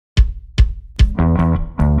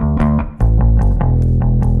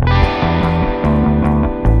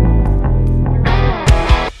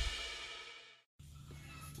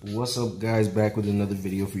What's up, guys? Back with another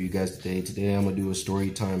video for you guys today. Today I'm gonna do a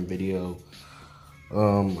story time video.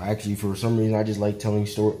 Actually, for some reason I just like telling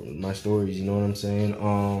my stories, you know what I'm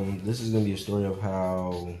saying? This is gonna be a story of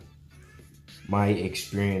how my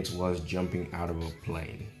experience was jumping out of a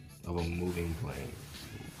plane, of a moving plane.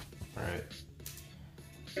 Alright.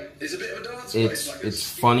 It's a bit of a dance. It's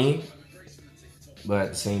funny, but at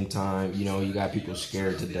the same time, you know, you got people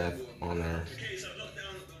scared to death on there.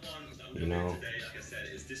 You know.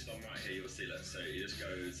 This one right here, you'll see, so it just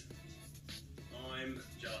goes,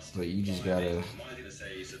 but you just gotta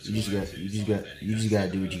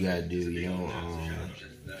do what you gotta do, you know.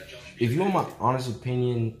 If you want my honest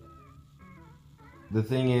opinion, the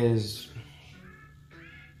thing is,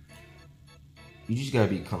 you just gotta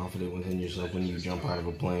be confident within yourself when you jump out of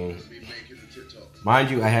a plane. Mind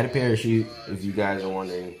you, I had a parachute, if you guys are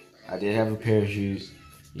wondering. I did have a parachute.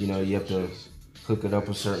 You know, you have to hook it up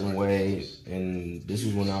a certain way, and this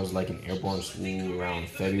is when I was like in airborne school around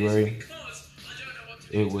February.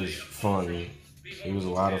 It was fun. It was a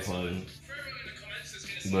lot of fun.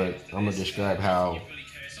 But I'm gonna describe how,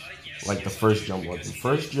 like, the first jump was. The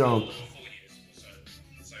first jump,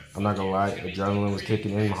 I'm not gonna lie, adrenaline was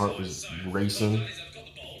kicking in, my heart was racing.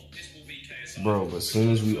 Bro, but as soon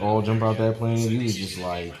as we all jump out that plane, we was just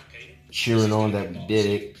like cheering on that we did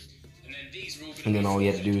it. And then all we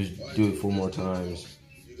had to do is do it 4 more times.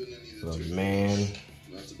 But man,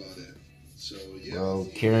 bro,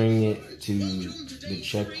 carrying it to the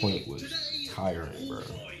checkpoint was tiring, bro.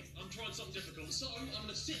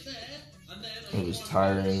 It was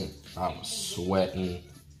tiring. I was sweating,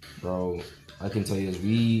 bro. I can tell you this,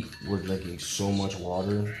 we were drinking so much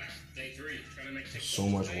water.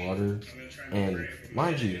 And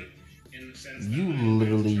mind you, we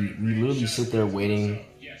literally sit there waiting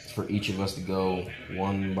for each of us to go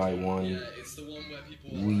one by one.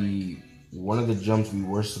 One of the jumps we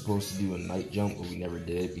were supposed to do a night jump, but we never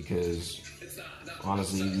did because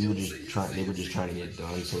honestly they were just trying to get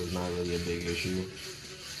done, so it's not really a big issue.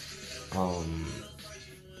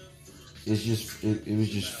 It was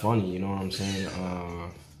just funny, you know what I'm saying?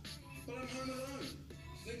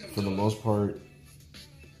 For the most part,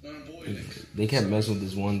 they kept messing with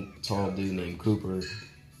this one tall dude named Cooper,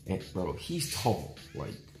 and bro, he's tall,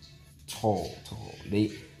 like tall.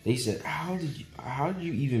 They said, how are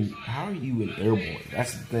you in airborne?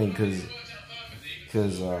 That's the thing, cause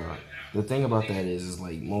the thing about that is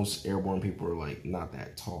like most airborne people are like not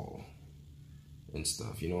that tall and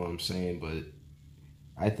stuff, you know what I'm saying? But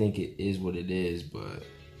I think it is what it is. But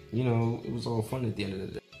you know, it was all fun at the end of the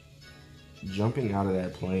day. Jumping out of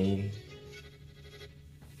that plane,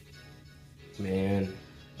 man,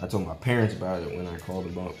 I told my parents about it when I called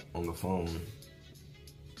them up on the phone.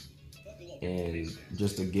 And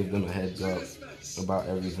just to give them a heads up about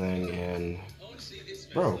everything, and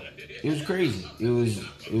bro, it was crazy. It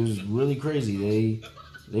was really crazy.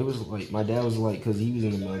 They was like, my dad was like, because he was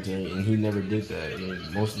in the military and he never did that.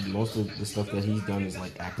 And most of the stuff that he's done is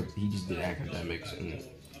like he just did academics, and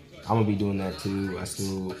I'm gonna be doing that too. I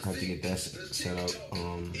still have to get that set up.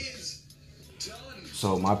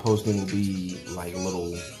 So my posting will be like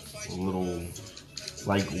little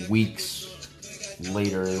like weeks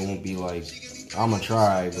later. It won't be like, I'm gonna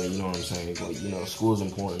try, but you know what I'm saying. But you know, school is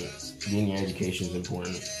important. Getting your education is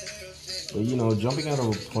important. But you know, jumping out of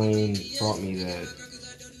a plane taught me that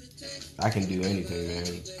I can do anything,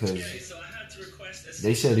 man. Because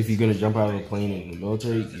they said if you're gonna jump out of a plane in the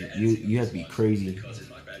military, you have to be crazy.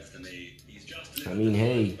 I mean,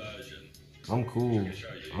 hey, I'm cool.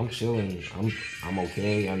 I'm chilling. I'm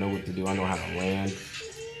okay. I know what to do. I know how to land.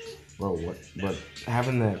 Bro, what? But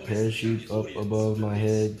having that parachute up above my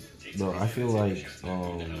head, bro, I feel like,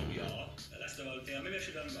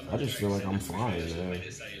 I just feel like I'm flying, man.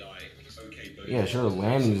 Yeah, sure,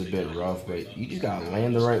 landing is a bit rough, but you just gotta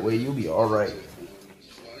land the right way, you'll be alright.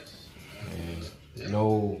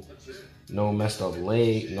 No messed up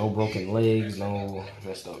leg, no broken legs, no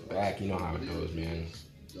messed up back. You know how it goes, man.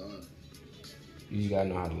 You just gotta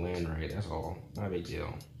know how to land right, that's all. Not a big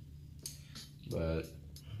deal. But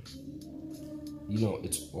you know,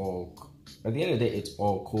 it's all, at the end of the day, it's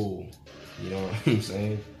all cool. You know what I'm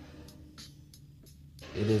saying?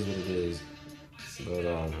 It is what it is. But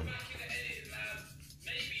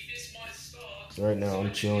right now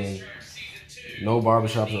I'm chilling. No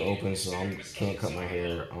barbershops are open, so I can't cut my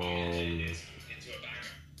hair.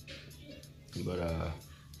 But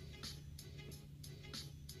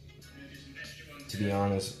to be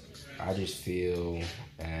honest, I just feel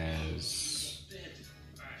as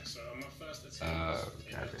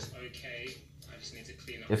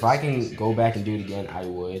if I can go back and do it again, I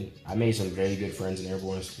would. I made some very good friends in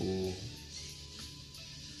airborne school.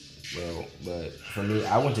 bro. But for me,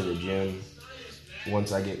 I went to the gym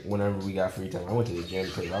whenever we got free time. I went to the gym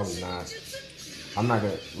because I'm not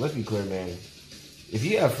gonna, let's be clear, man. If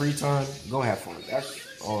you have free time, go have fun. That's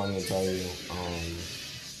all I'm gonna tell you.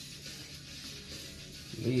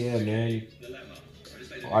 But yeah, man.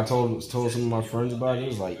 I told some of my friends about it. It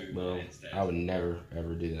was like, bro, I would never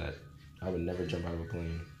ever do that. I would never jump out of a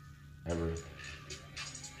plane, ever.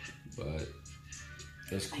 But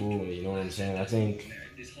it's cool, you know what I'm saying? I think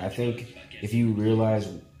if you realize,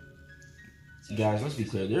 guys, let's be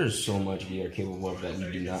clear, there's so much we are capable of that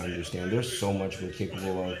we do not understand. There's so much we're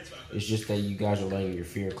capable of. It's just that you guys are letting your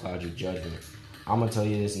fear cloud your judgment. I'm gonna tell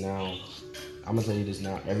you this now.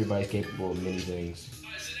 Everybody's capable of many things.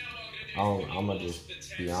 I'm gonna just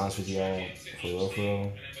be honest with y'all, for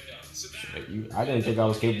real. I didn't think I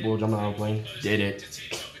was capable of jumping out of a plane. Did it.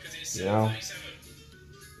 You know?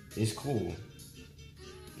 It's cool.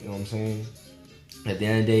 You know what I'm saying? At the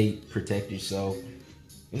end of the day, protect yourself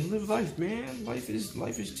and live life, man. Life is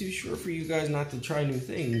too short for you guys not to try new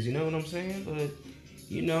things. You know what I'm saying? But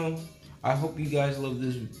you know, I hope you guys love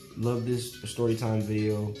this story time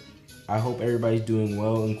video. I hope everybody's doing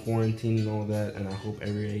well in quarantine and all that, and I hope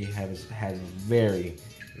everybody has a very,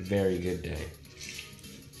 very good day.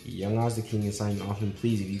 Young Oz the King is signing off, and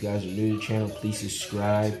please, if you guys are new to the channel, please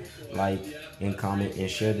subscribe, like, and comment, and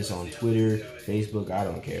share this on Twitter, Facebook, I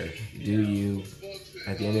don't care. Do you.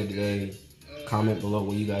 At the end of the day, comment below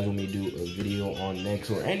what you guys want me to do a video on next,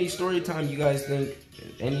 or any story time you guys think,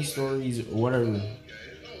 any stories, or whatever.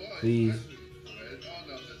 Please.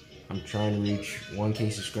 I'm trying to reach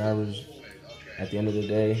 1K subscribers. At the end of the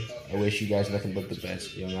day, I wish you guys nothing but the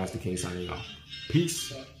best. Young Oz the King signing off.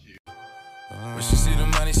 Peace. When she see the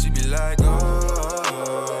money, she be like,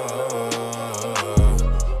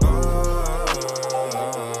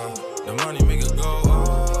 the money